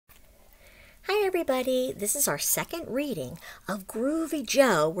everybody, this is our second reading of Groovy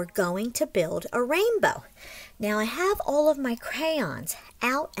Joe. We're going to build a rainbow. Now I have all of my crayons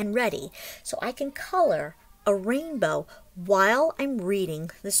out and ready so I can color a rainbow while I'm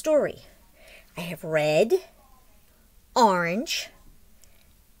reading the story. I have red, orange,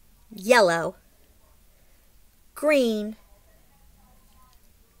 yellow, green,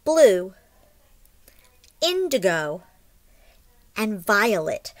 blue, indigo, and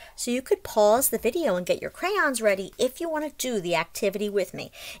violet. So you could pause the video and get your crayons ready if you want to do the activity with me.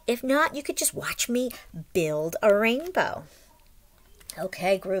 If not, you could just watch me build a rainbow.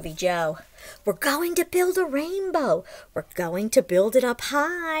 Okay, Groovy Joe, we're going to build a rainbow. We're going to build it up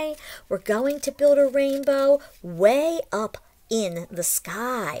high. We're going to build a rainbow way up in the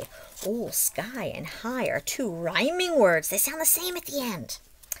sky. Oh, sky and high are two rhyming words. They sound the same at the end.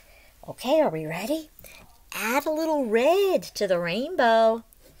 Okay, are we ready? Add a little red to the rainbow.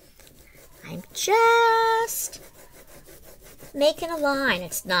 I'm just making a line.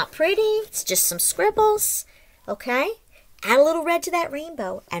 It's not pretty. It's just some scribbles. Okay? Add a little red to that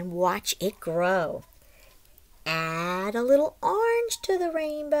rainbow and watch it grow. Add a little orange to the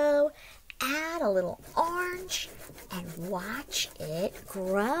rainbow. Add a little orange and watch it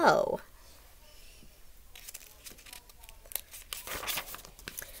grow.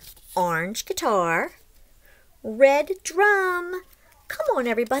 Orange guitar. Red drum. Come on,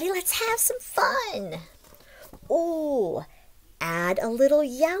 everybody, let's have some fun. Oh, add a little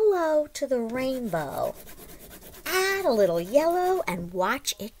yellow to the rainbow. Add a little yellow and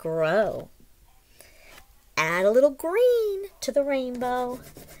watch it grow. Add a little green to the rainbow.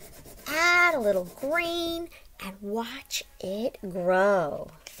 Add a little green and watch it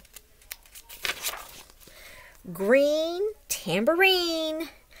grow. Green tambourine.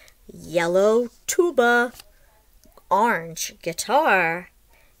 Yellow tuba. Orange guitar,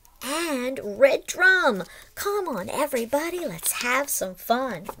 and red drum. Come on, everybody, let's have some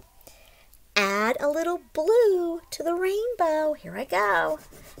fun. Add a little blue to the rainbow. Here I go.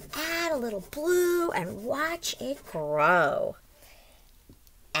 Add a little blue and watch it grow.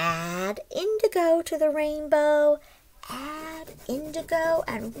 Add indigo to the rainbow. Add indigo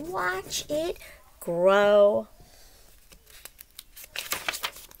and watch it grow.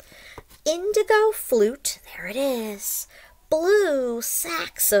 Indigo flute, there it is. Blue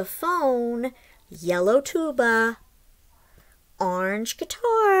saxophone, yellow tuba, orange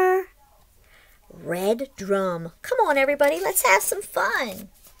guitar, red drum. Come on, everybody, let's have some fun.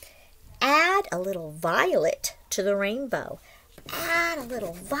 Add a little violet to the rainbow. Add a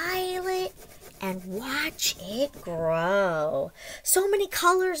little violet and watch it grow. So many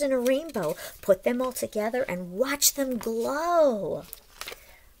colors in a rainbow. Put them all together and watch them glow.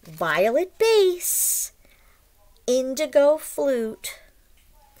 Violet bass, indigo flute,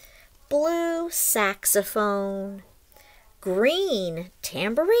 blue saxophone, green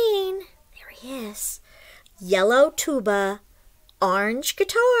tambourine, there he is, yellow tuba, orange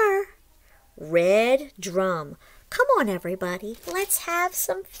guitar, red drum. Come on, everybody, let's have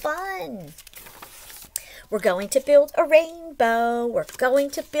some fun. We're going to build a rainbow. We're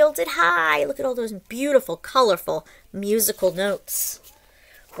going to build it high. Look at all those beautiful, colorful musical notes.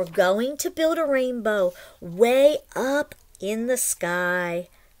 We're going to build a rainbow way up in the sky.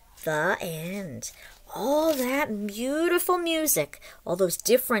 The end. All that beautiful music, all those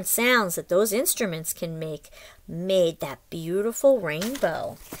different sounds that those instruments can make, made that beautiful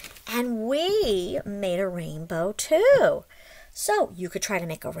rainbow. And we made a rainbow too. So you could try to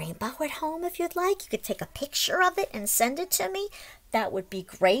make a rainbow at home if you'd like. You could take a picture of it and send it to me. That would be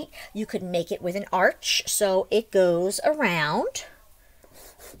great. You could make it with an arch so it goes around,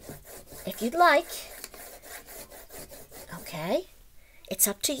 if you'd like. Okay, it's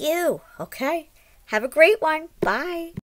up to you. Okay, have a great one. Bye.